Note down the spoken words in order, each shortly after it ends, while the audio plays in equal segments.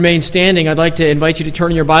Remain standing. I'd like to invite you to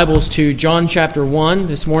turn your Bibles to John chapter 1,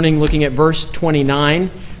 this morning looking at verse 29.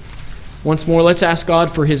 Once more, let's ask God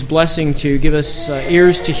for His blessing to give us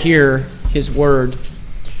ears to hear His word.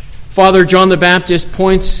 Father, John the Baptist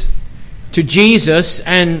points to Jesus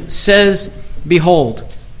and says, "Behold."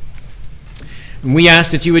 And we ask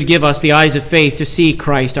that you would give us the eyes of faith to see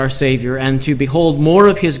Christ our Savior and to behold more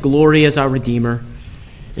of His glory as our Redeemer.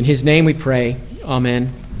 In His name we pray.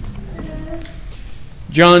 Amen.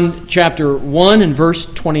 John chapter 1 and verse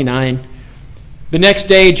 29. The next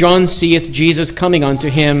day John seeth Jesus coming unto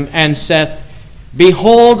him, and saith,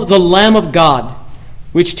 "Behold the Lamb of God,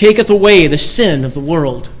 which taketh away the sin of the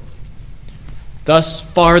world." Thus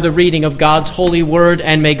far the reading of God's holy word,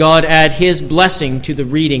 and may God add His blessing to the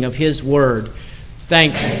reading of His word.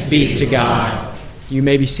 Thanks be to God. You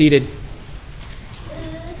may be seated.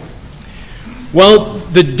 Well,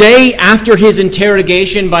 the day after his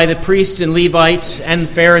interrogation by the priests and Levites and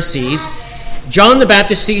Pharisees, John the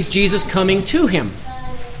Baptist sees Jesus coming to him.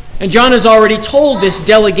 And John has already told this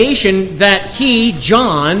delegation that he,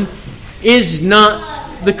 John, is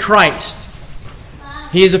not the Christ.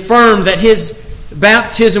 He has affirmed that his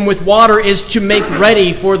baptism with water is to make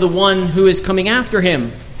ready for the one who is coming after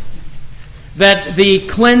him. That the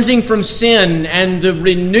cleansing from sin and the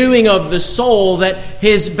renewing of the soul that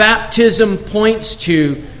his baptism points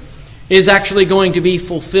to is actually going to be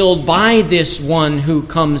fulfilled by this one who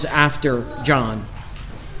comes after John.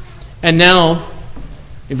 And now,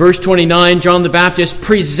 in verse 29, John the Baptist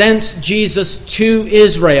presents Jesus to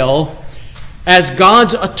Israel as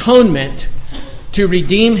God's atonement to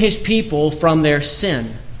redeem His people from their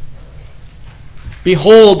sin.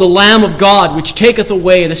 "Behold, the Lamb of God, which taketh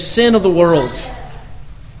away the sin of the world."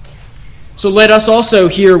 So let us also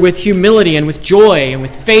hear with humility and with joy and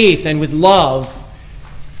with faith and with love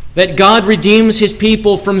that God redeems His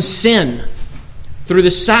people from sin through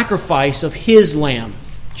the sacrifice of His Lamb,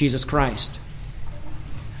 Jesus Christ.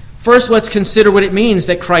 First, let's consider what it means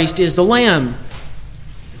that Christ is the Lamb.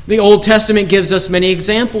 The Old Testament gives us many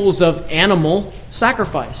examples of animal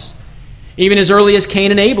sacrifice. Even as early as Cain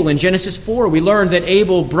and Abel in Genesis 4, we learned that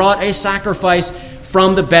Abel brought a sacrifice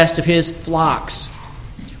from the best of his flocks.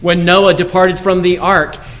 When Noah departed from the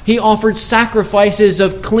ark, he offered sacrifices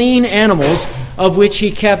of clean animals, of which he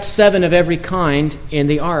kept 7 of every kind in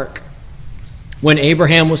the ark. When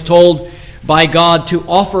Abraham was told by God to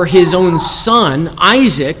offer his own son,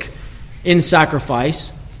 Isaac, in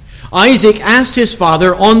sacrifice, Isaac asked his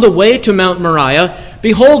father on the way to Mount Moriah,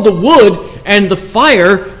 "Behold the wood and the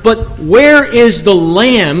fire, but where is the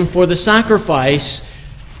lamb for the sacrifice?"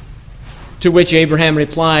 To which Abraham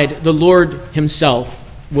replied, "The Lord Himself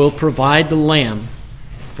will provide the lamb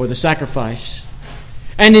for the sacrifice."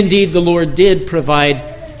 And indeed, the Lord did provide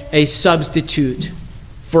a substitute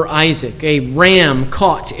for Isaac, a ram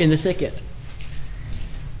caught in the thicket.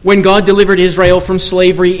 When God delivered Israel from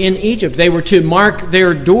slavery in Egypt, they were to mark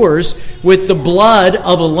their doors with the blood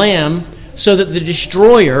of a lamb so that the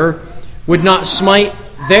destroyer would not smite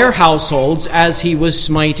their households as he was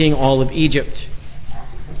smiting all of Egypt.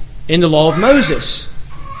 In the law of Moses,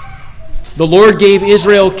 the Lord gave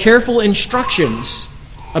Israel careful instructions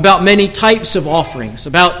about many types of offerings,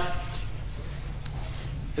 about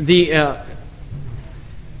the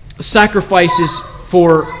sacrifices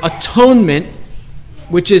for atonement,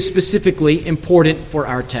 which is specifically important for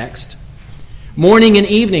our text. Morning and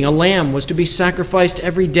evening, a lamb was to be sacrificed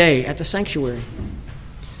every day at the sanctuary.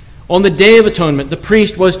 On the Day of Atonement, the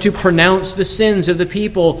priest was to pronounce the sins of the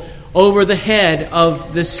people over the head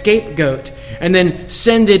of the scapegoat and then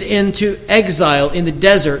send it into exile in the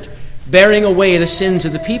desert, bearing away the sins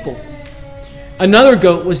of the people. Another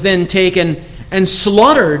goat was then taken and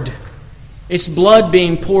slaughtered, its blood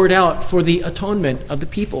being poured out for the atonement of the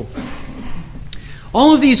people.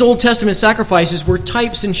 All of these Old Testament sacrifices were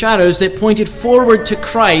types and shadows that pointed forward to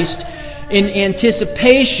Christ in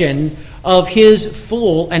anticipation of His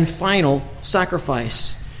full and final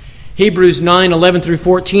sacrifice. Hebrews 9:11 through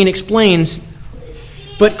 14 explains,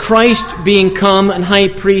 "But Christ being come an high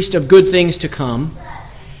priest of good things to come,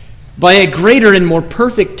 by a greater and more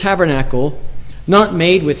perfect tabernacle, not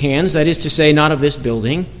made with hands," that is to say, not of this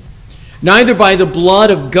building, "neither by the blood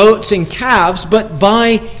of goats and calves, but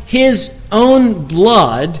by His own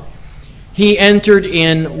blood, He entered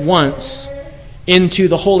in once into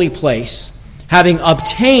the holy place, having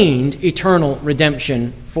obtained eternal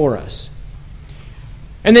redemption for us."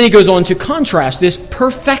 And then he goes on to contrast this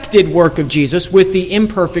perfected work of Jesus with the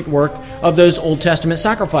imperfect work of those Old Testament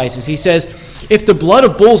sacrifices. He says, "If the blood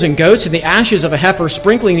of bulls and goats and the ashes of a heifer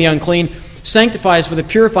sprinkling the unclean sanctifies for the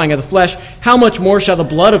purifying of the flesh, how much more shall the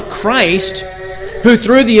blood of Christ, who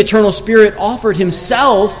through the eternal Spirit offered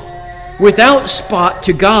himself without spot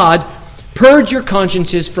to God, purge your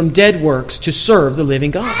consciences from dead works to serve the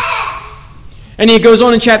living God. And he goes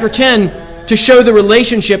on in chapter 10 to show the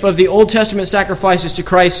relationship of the Old Testament sacrifices to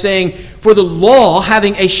Christ, saying, for the law,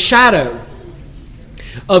 having a shadow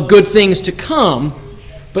of good things to come,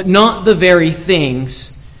 but not the very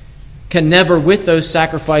things, can never with those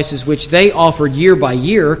sacrifices which they offered year by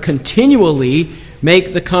year continually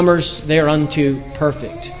make the comers thereunto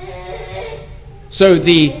perfect. So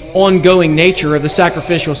the ongoing nature of the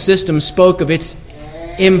sacrificial system spoke of its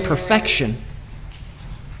imperfection.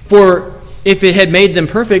 For if it had made them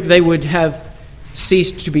perfect, they would have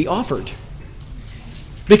ceased to be offered.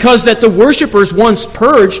 Because that the worshipers, once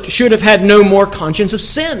purged, should have had no more conscience of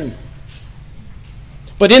sin.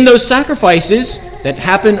 But in those sacrifices that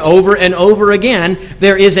happen over and over again,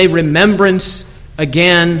 there is a remembrance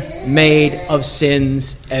again made of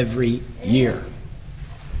sins every year.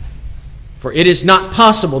 For it is not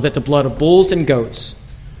possible that the blood of bulls and goats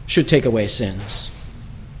should take away sins.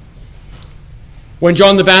 When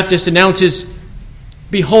John the Baptist announces,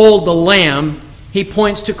 "Behold the Lamb," he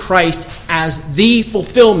points to Christ as the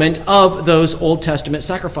fulfillment of those Old Testament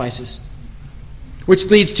sacrifices, which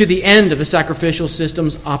leads to the end of the sacrificial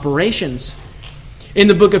system's operations. In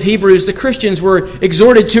the book of Hebrews, the Christians were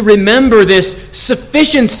exhorted to remember this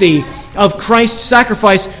sufficiency of Christ's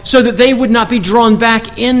sacrifice so that they would not be drawn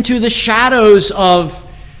back into the shadows of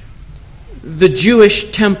the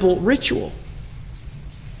Jewish temple ritual.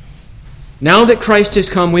 Now that Christ has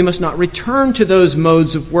come, we must not return to those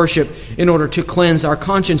modes of worship in order to cleanse our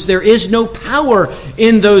conscience. There is no power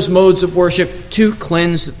in those modes of worship to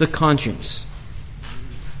cleanse the conscience.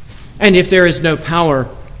 And if there is no power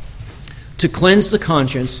to cleanse the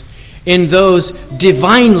conscience in those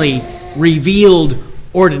divinely revealed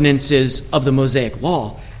ordinances of the Mosaic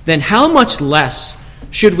Law, then how much less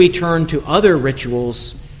should we turn to other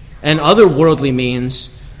rituals and other worldly means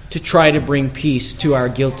to try to bring peace to our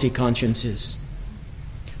guilty consciences?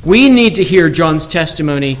 We need to hear John's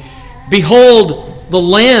testimony, "Behold the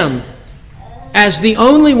Lamb," as the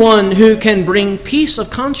only one who can bring peace of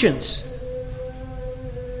conscience.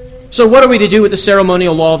 So what are we to do with the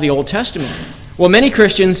ceremonial law of the Old Testament? Well, many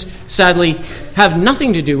Christians, sadly, have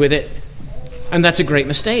nothing to do with it, and that's a great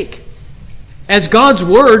mistake. As God's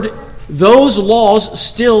Word, those laws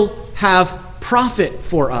still have profit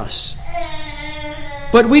for us.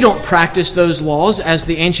 But we don't practice those laws as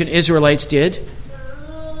the ancient Israelites did.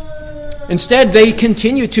 Instead, they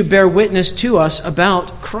continue to bear witness to us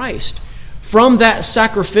about Christ. From that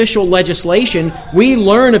sacrificial legislation, we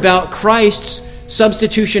learn about Christ's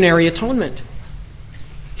substitutionary atonement.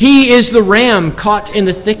 He is the ram caught in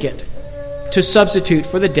the thicket to substitute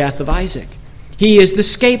for the death of Isaac. He is the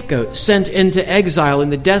scapegoat sent into exile in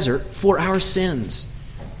the desert for our sins.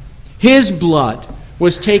 His blood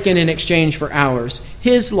was taken in exchange for ours,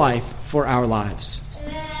 his life for our lives.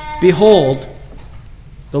 Behold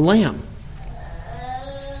the Lamb.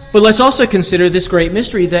 But let's also consider this great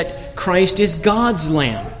mystery that Christ is God's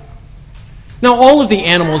Lamb. Now, all of the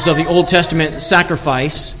animals of the Old Testament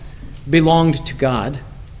sacrifice belonged to God.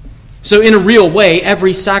 So in a real way,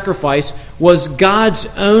 every sacrifice was God's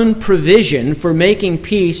own provision for making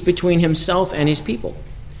peace between himself and his people.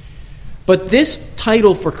 But this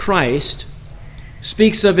title for Christ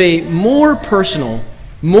speaks of a more personal,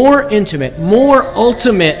 more intimate, more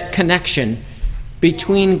ultimate connection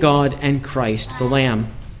between God and Christ, the Lamb.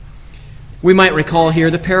 We might recall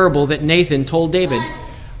here the parable that Nathan told David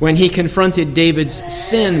when he confronted David's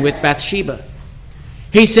sin with Bathsheba.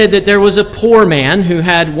 He said that there was a poor man who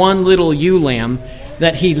had one little ewe lamb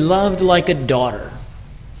that he loved like a daughter.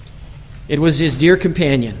 It was his dear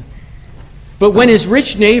companion. But when his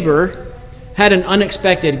rich neighbor had an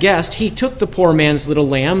unexpected guest, he took the poor man's little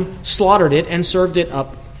lamb, slaughtered it, and served it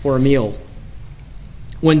up for a meal.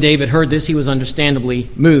 When David heard this, he was understandably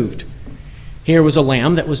moved. Here was a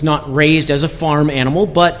lamb that was not raised as a farm animal,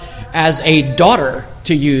 but as a daughter,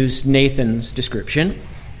 to use Nathan's description.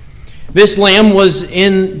 This lamb was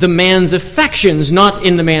in the man's affections, not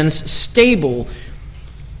in the man's stable.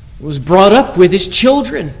 It was brought up with his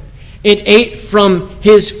children. It ate from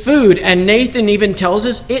his food, and Nathan even tells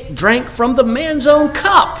us it drank from the man's own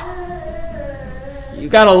cup. You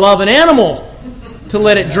got to love an animal to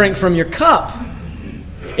let it drink from your cup.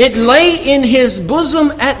 It lay in his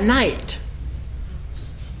bosom at night.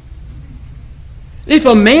 If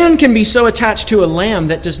a man can be so attached to a lamb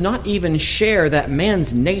that does not even share that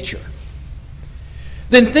man's nature,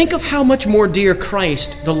 then think of how much more dear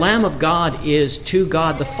Christ, the Lamb of God, is to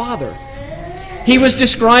God the Father. He was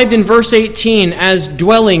described in verse 18 as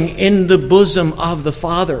dwelling in the bosom of the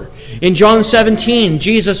Father. In John 17,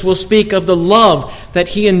 Jesus will speak of the love that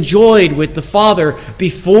he enjoyed with the Father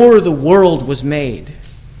before the world was made.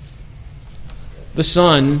 The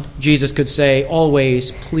Son, Jesus could say,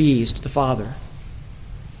 always pleased the Father.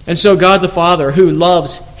 And so God the Father, who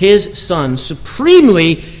loves his Son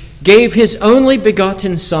supremely, gave his only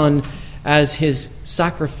begotten Son as his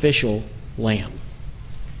sacrificial lamb.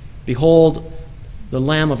 Behold, the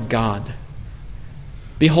Lamb of God.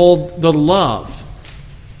 Behold, the love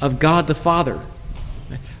of God the Father.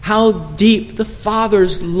 How deep the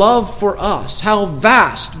Father's love for us, how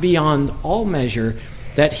vast beyond all measure,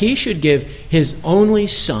 that he should give his only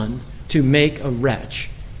Son to make a wretch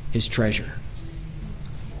his treasure.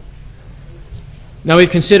 Now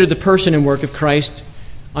we've considered the person and work of Christ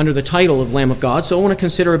under the title of Lamb of God, so I want to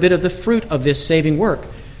consider a bit of the fruit of this saving work,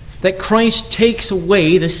 that Christ takes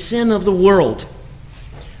away the sin of the world.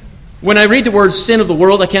 When I read the word sin of the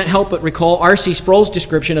world, I can't help but recall R.C. Sproul's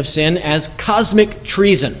description of sin as cosmic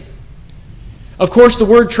treason. Of course, the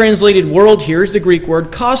word translated world here is the Greek word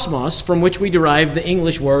kosmos, from which we derive the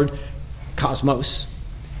English word cosmos.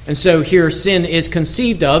 And so here sin is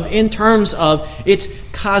conceived of in terms of its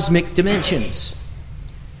cosmic dimensions.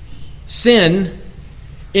 Sin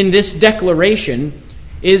in this declaration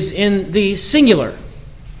is in the singular.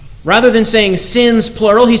 Rather than saying sins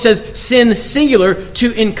plural, he says sin singular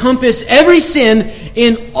to encompass every sin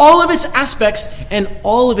in all of its aspects and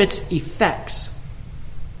all of its effects.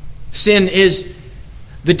 Sin is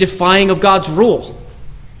the defying of God's rule.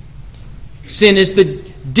 Sin is the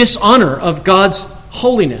dishonor of God's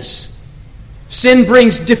holiness. Sin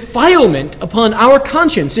brings defilement upon our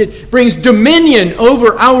conscience. It brings dominion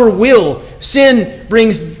over our will. Sin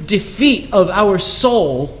brings defeat of our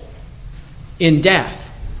soul in death.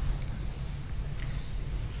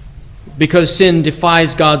 Because sin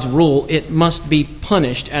defies God's rule, it must be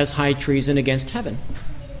punished as high treason against heaven.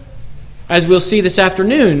 As we'll see this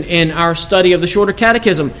afternoon in our study of the Shorter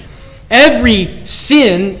Catechism, every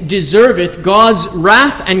sin deserveth God's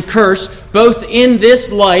wrath and curse, both in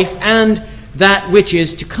this life and that which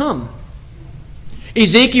is to come.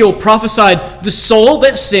 Ezekiel prophesied, the soul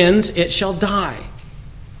that sins, it shall die.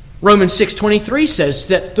 Romans 6:23 says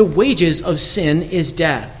that the wages of sin is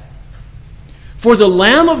death. For the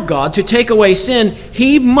Lamb of God to take away sin,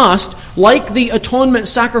 he must, like the atonement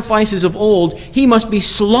sacrifices of old, he must be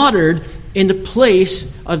slaughtered in the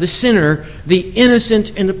place of the sinner, the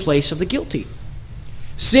innocent in the place of the guilty.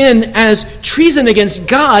 Sin as treason against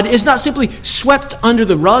God is not simply swept under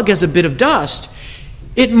the rug as a bit of dust.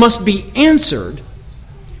 It must be answered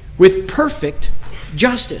with perfect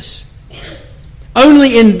justice.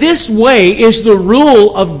 Only in this way is the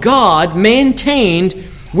rule of God maintained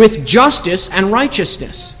with justice and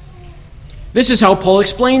righteousness. This is how Paul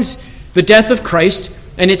explains the death of Christ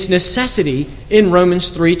and its necessity in Romans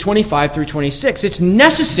 3:25 through 26. It's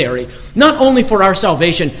necessary not only for our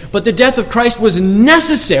salvation, but the death of Christ was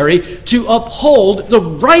necessary to uphold the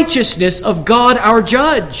righteousness of God our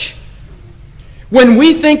judge. When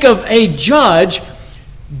we think of a judge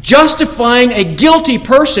justifying a guilty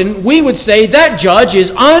person, we would say that judge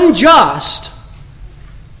is unjust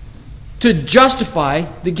to justify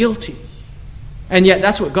the guilty. And yet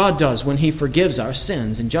that's what God does when he forgives our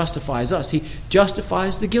sins and justifies us. He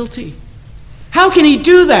justifies the guilty. How can he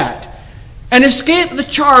do that and escape the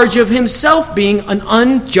charge of himself being an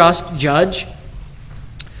unjust judge?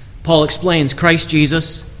 Paul explains, Christ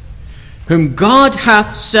Jesus, whom God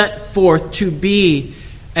hath set forth to be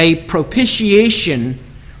a propitiation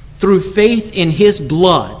through faith in his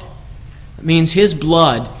blood. That means his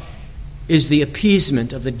blood is the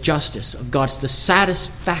appeasement of the justice of God. It's the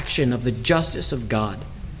satisfaction of the justice of God.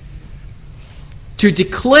 To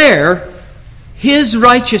declare his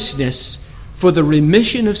righteousness for the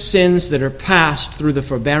remission of sins that are past through the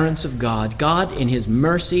forbearance of God. God in his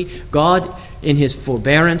mercy, God in his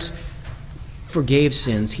forbearance forgave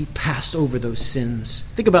sins. He passed over those sins.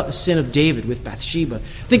 Think about the sin of David with Bathsheba.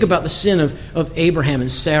 Think about the sin of Abraham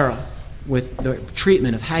and Sarah with the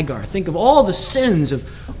treatment of Hagar. Think of all the sins of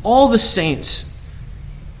all the saints.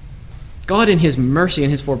 God in his mercy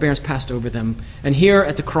and his forbearance passed over them. And here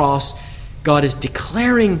at the cross, God is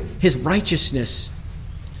declaring his righteousness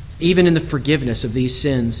even in the forgiveness of these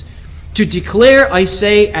sins. To declare, I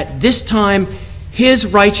say, at this time, his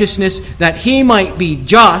righteousness, that he might be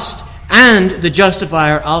just and the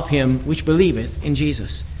justifier of him which believeth in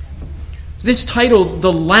Jesus. This title,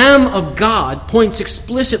 the Lamb of God, points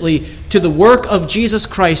explicitly to the work of Jesus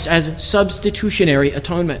Christ as substitutionary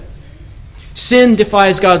atonement. Sin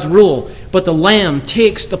defies God's rule, but the Lamb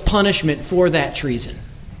takes the punishment for that treason.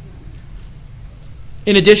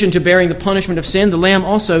 In addition to bearing the punishment of sin, the Lamb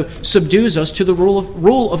also subdues us to the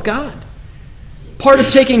rule of God. Part of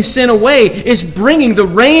taking sin away is bringing the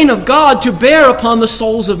reign of God to bear upon the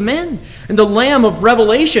souls of men. And the Lamb of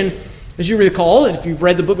Revelation, as you recall, if you've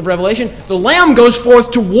read the book of Revelation, the Lamb goes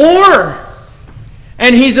forth to war.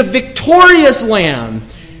 And he's a victorious Lamb.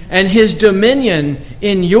 And his dominion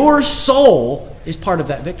in your soul is part of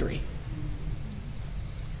that victory.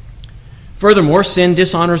 Furthermore, sin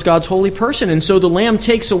dishonors God's holy person, and so the Lamb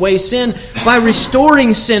takes away sin by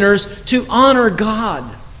restoring sinners to honor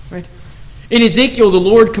God. Right? In Ezekiel, the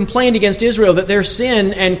Lord complained against Israel that their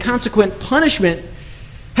sin and consequent punishment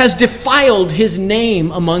has defiled his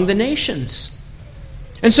name among the nations.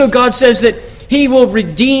 And so God says that he will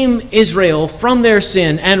redeem Israel from their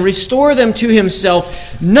sin and restore them to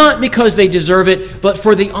himself, not because they deserve it, but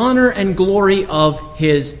for the honor and glory of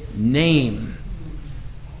his name.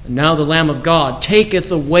 And now the Lamb of God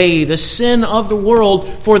taketh away the sin of the world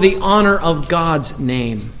for the honor of God's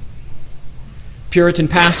name. Puritan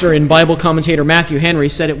pastor and Bible commentator Matthew Henry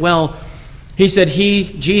said it well. He said,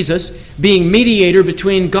 he, Jesus, being mediator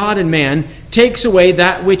between God and man, takes away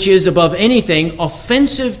that which is above anything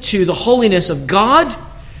offensive to the holiness of God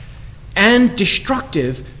and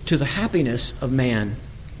destructive to the happiness of man.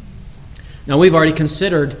 Now we've already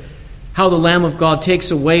considered how the Lamb of God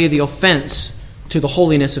takes away the offense to the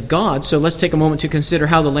holiness of God. So let's take a moment to consider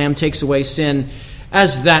how the Lamb takes away sin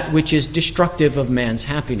as that which is destructive of man's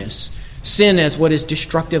happiness. Sin as what is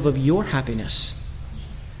destructive of your happiness.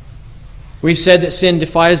 We've said that sin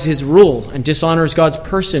defies his rule and dishonors God's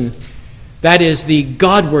person. That is the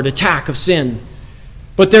Godward attack of sin.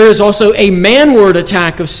 But there is also a manward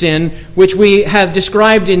attack of sin, which we have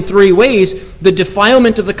described in three ways: the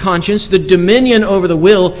defilement of the conscience, the dominion over the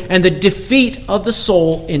will, and the defeat of the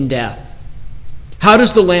soul in death. How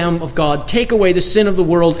does the Lamb of God take away the sin of the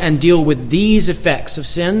world and deal with these effects of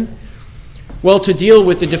sin? Well, to deal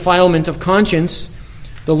with the defilement of conscience,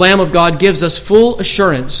 the Lamb of God gives us full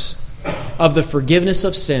assurance of the forgiveness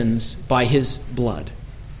of sins by his blood.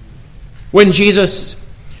 When Jesus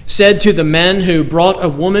said to the men who brought a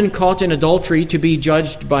woman caught in adultery to be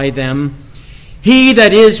judged by them, "He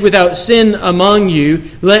that is without sin among you,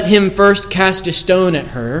 let him first cast a stone at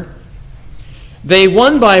her," they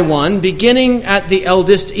one by one, beginning at the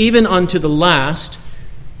eldest even unto the last,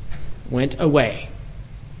 went away.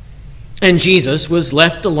 And Jesus was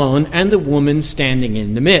left alone, and the woman standing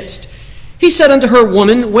in the midst. He said unto her,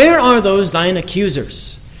 "Woman, where are those thine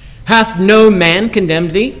accusers? Hath no man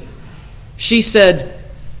condemned thee?" She said,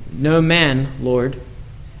 "No man, Lord."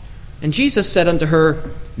 And Jesus said unto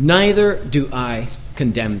her, "Neither do I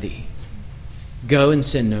condemn thee. Go and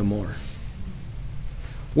sin no more."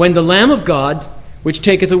 When the Lamb of God, which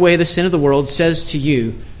taketh away the sin of the world, says to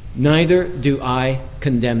you, "Neither do I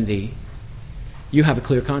condemn thee," you have a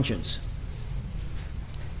clear conscience.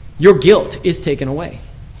 Your guilt is taken away.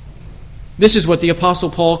 This is what the Apostle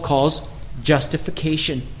Paul calls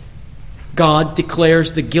justification. God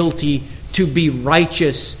declares the guilty to be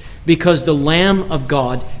righteous because the Lamb of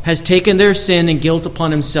God has taken their sin and guilt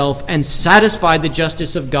upon himself and satisfied the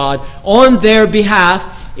justice of God on their behalf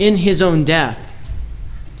in his own death.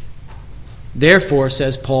 Therefore,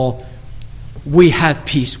 says Paul, we have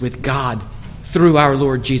peace with God through our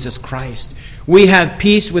Lord Jesus Christ. We have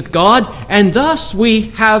peace with God, and thus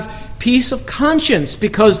we have peace of conscience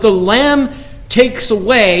because the Lamb takes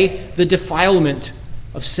away the defilement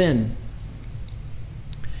of sin.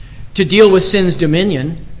 To deal with sin's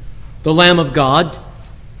dominion, the Lamb of God,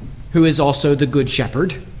 who is also the Good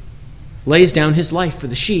Shepherd, lays down his life for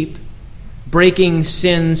the sheep, breaking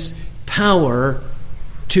sin's power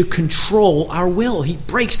to control our will. He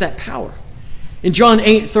breaks that power. In John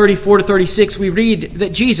 8:34-36, we read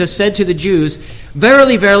that Jesus said to the Jews,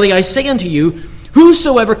 "Verily, verily, I say unto you,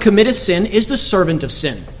 whosoever committeth sin is the servant of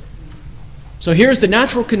sin." So here's the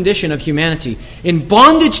natural condition of humanity, in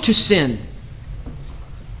bondage to sin.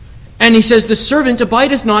 And he says, "The servant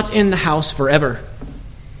abideth not in the house forever,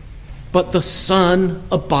 but the Son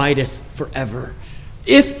abideth forever.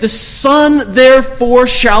 If the Son therefore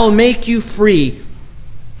shall make you free,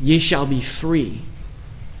 ye shall be free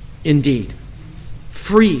indeed."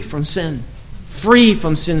 Free from sin. Free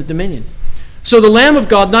from sin's dominion. So the Lamb of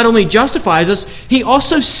God not only justifies us, he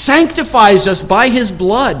also sanctifies us by his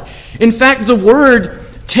blood. In fact, the word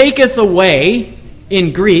taketh away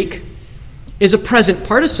in Greek is a present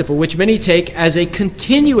participle, which many take as a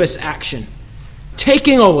continuous action.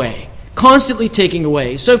 Taking away. Constantly taking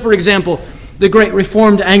away. So, for example, the great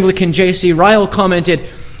Reformed Anglican J.C. Ryle commented,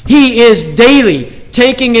 "He is daily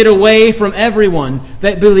taking it away from everyone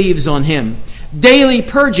that believes on him." daily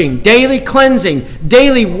purging, daily cleansing,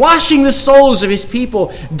 daily washing the souls of his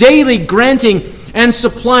people, daily granting and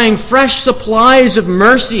supplying fresh supplies of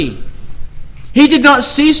mercy. He did not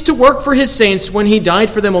cease to work for his saints when he died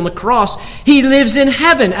for them on the cross. He lives in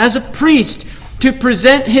heaven as a priest to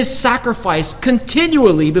present his sacrifice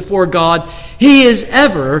continually before God. He is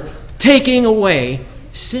ever taking away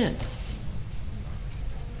sin.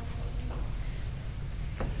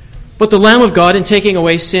 But the Lamb of God, in taking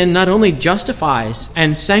away sin, not only justifies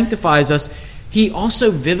and sanctifies us, he also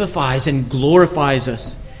vivifies and glorifies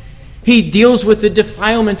us. He deals with the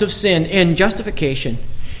defilement of sin in justification.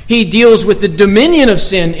 He deals with the dominion of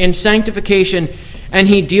sin in sanctification, and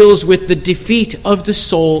he deals with the defeat of the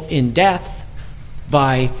soul in death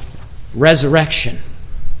by resurrection,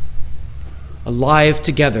 alive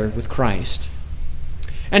together with Christ.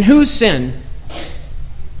 And whose sin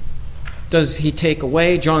does he take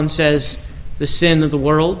away? John says, the sin of the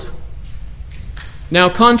world. Now,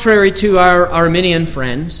 contrary to our Arminian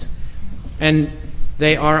friends, and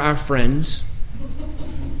they are our friends,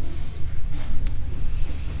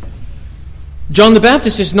 John the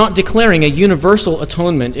Baptist is not declaring a universal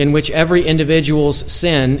atonement in which every individual's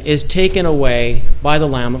sin is taken away by the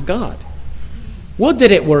Lamb of God. Would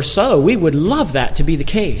that it were so. We would love that to be the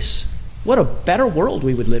case. What a better world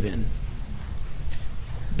we would live in.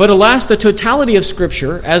 But alas, the totality of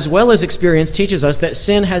Scripture, as well as experience, teaches us that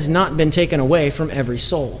sin has not been taken away from every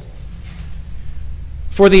soul.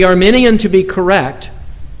 For the Arminian to be correct,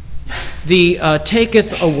 the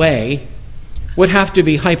taketh away would have to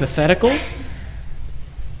be hypothetical,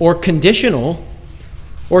 or conditional,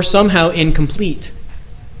 or somehow incomplete.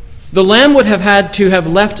 The Lamb would have had to have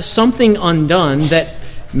left something undone that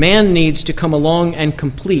man needs to come along and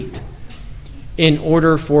complete in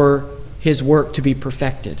order for his work to be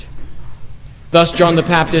perfected. Thus, John the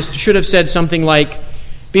Baptist should have said something like,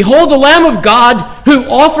 "Behold the Lamb of God who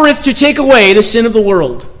offereth to take away the sin of the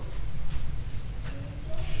world."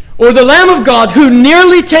 Or the Lamb of God who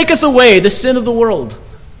nearly taketh away the sin of the world.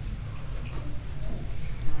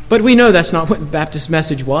 But we know that's not what the Baptist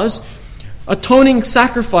message was. Atoning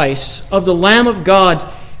sacrifice of the Lamb of God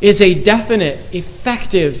is a definite,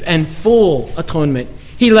 effective, and full atonement.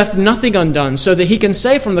 He left nothing undone so that he can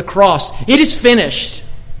say from the cross, "It is finished."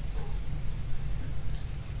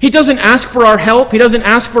 He doesn't ask for our help. He doesn't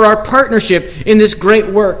ask for our partnership in this great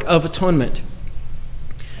work of atonement.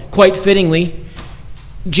 Quite fittingly,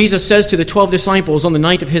 Jesus says to the 12 disciples on the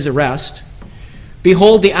night of his arrest,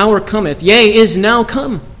 "Behold, the hour cometh, yea, is now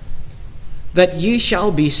come, that ye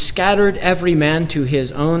shall be scattered every man to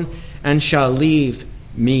his own, and shall leave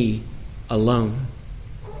me alone."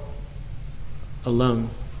 Alone.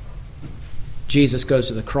 Jesus goes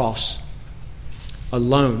to the cross.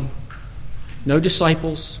 Alone. No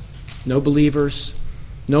disciples, no believers,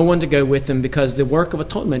 no one to go with him, because the work of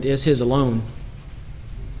atonement is his alone.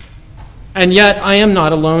 "And yet I am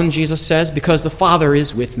not alone," Jesus says, "because the Father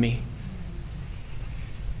is with me."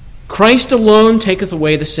 Christ alone taketh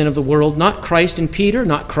away the sin of the world, not Christ and Peter,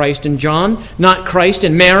 not Christ and John, not Christ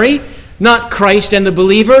and Mary, not Christ and the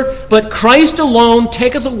believer, but Christ alone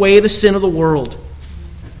taketh away the sin of the world.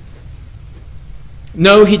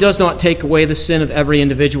 No, he does not take away the sin of every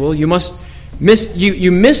individual. You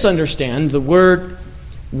misunderstand the word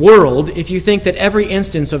world if you think that every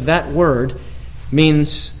instance of that word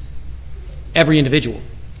means every individual.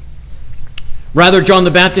 Rather, John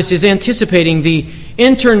the Baptist is anticipating the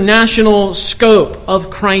international scope of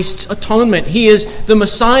Christ's atonement. He is the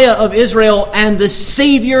Messiah of Israel and the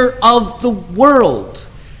Savior of the world,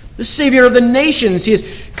 the Savior of the nations. He has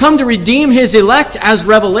come to redeem his elect, as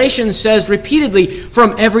Revelation says repeatedly,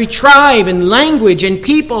 from every tribe and language and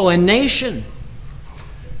people and nation.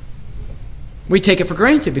 We take it for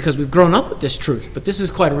granted because we've grown up with this truth, but this is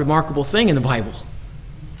quite a remarkable thing in the Bible.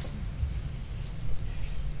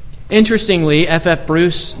 Interestingly, F.F.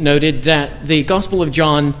 Bruce noted that the Gospel of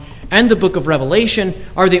John and the book of Revelation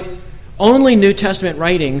are the only New Testament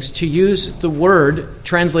writings to use the word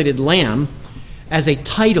translated lamb as a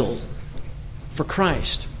title for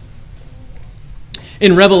Christ.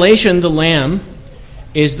 In Revelation, the lamb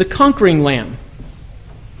is the conquering lamb.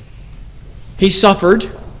 He suffered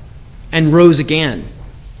and rose again.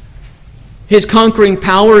 His conquering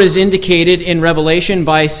power is indicated in Revelation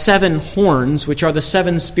by 7 horns, which are the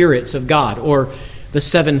 7 spirits of God, or the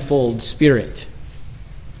sevenfold Spirit,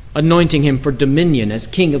 anointing him for dominion as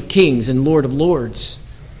King of Kings and Lord of Lords.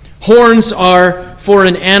 Horns are for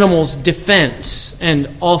an animal's defense and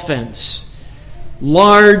offense.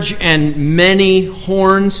 Large and many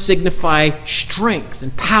horns signify strength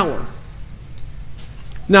and power.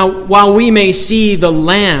 Now, while we may see the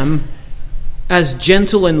lamb as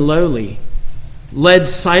gentle and lowly, led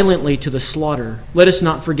silently to the slaughter. Let us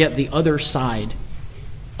not forget the other side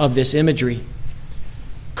of this imagery.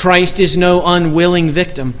 Christ is no unwilling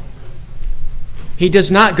victim. He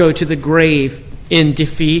does not go to the grave in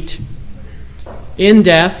defeat. In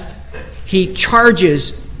death, he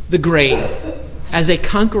charges the grave as a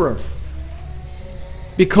conqueror.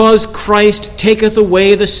 Because Christ taketh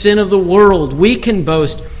away the sin of the world, we can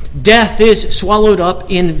boast, death is swallowed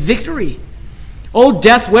up in victory. O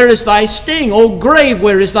death, where is thy sting? O grave,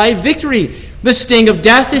 where is thy victory? The sting of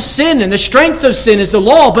death is sin, and the strength of sin is the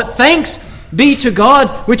law. But thanks be to God,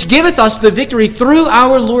 which giveth us the victory through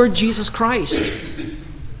our Lord Jesus Christ.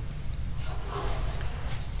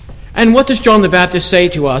 And what does John the Baptist say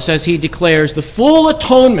to us as he declares the full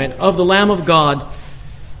atonement of the Lamb of God?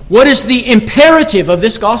 What is the imperative of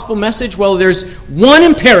this gospel message? Well, there's one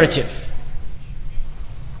imperative.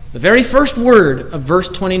 The very first word of verse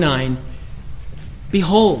 29,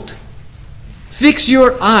 behold. Fix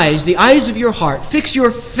your eyes, the eyes of your heart, fix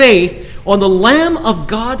your faith on the Lamb of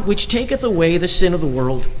God which taketh away the sin of the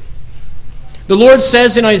world. The Lord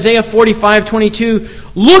says in Isaiah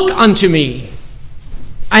 45:22, look unto me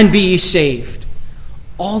and be ye saved,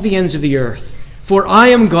 all the ends of the earth. For I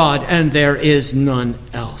am God, and there is none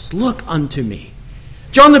else. Look unto me.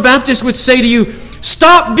 John the Baptist would say to you,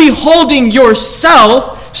 stop beholding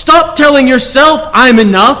yourself. Stop telling yourself, I'm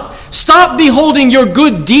enough. Stop beholding your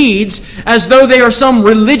good deeds as though they are some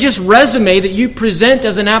religious resume that you present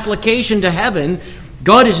as an application to heaven.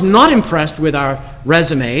 God is not impressed with our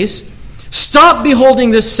resumes. Stop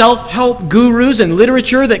beholding the self-help gurus and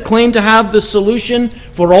literature that claim to have the solution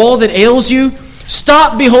for all that ails you.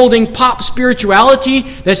 Stop beholding pop spirituality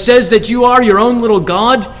that says that you are your own little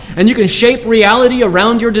God and you can shape reality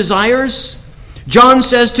around your desires. John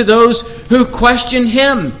says to those who question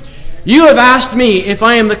him, you have asked me if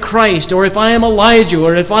I am the Christ, or if I am Elijah,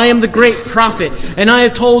 or if I am the great prophet, and I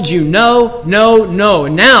have told you, no, no, no.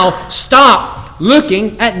 Now stop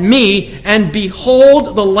looking at me and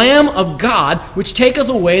behold the Lamb of God, which taketh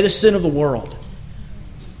away the sin of the world.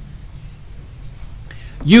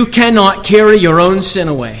 You cannot carry your own sin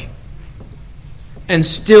away and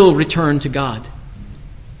still return to God.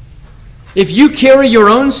 If you carry your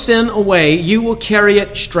own sin away, you will carry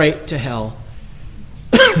it straight to hell.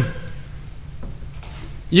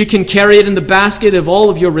 You can carry it in the basket of all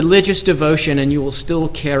of your religious devotion, and you will still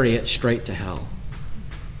carry it straight to hell.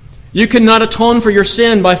 You cannot atone for your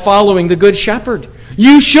sin by following the Good Shepherd.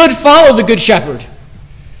 You should follow the Good Shepherd.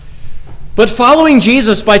 But following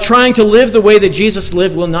Jesus by trying to live the way that Jesus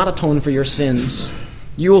lived will not atone for your sins.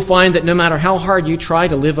 You will find that no matter how hard you try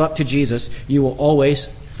to live up to Jesus, you will always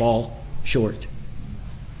fall short.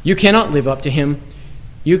 You cannot live up to him.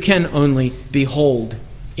 You can only behold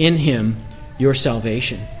in him your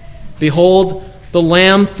salvation. Behold the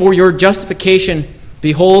Lamb for your justification.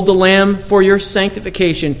 Behold the Lamb for your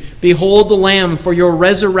sanctification. Behold the Lamb for your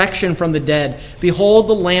resurrection from the dead. Behold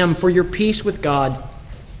the Lamb for your peace with God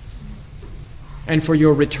and for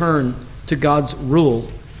your return to God's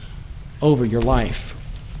rule over your life.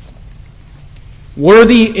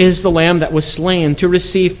 Worthy is the Lamb that was slain to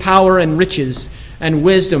receive power and riches and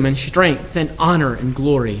wisdom and strength and honor and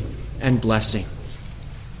glory and blessing.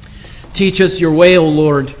 Teach us your way, O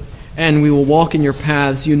Lord, and we will walk in your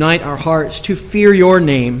paths. Unite our hearts to fear your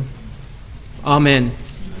name. Amen.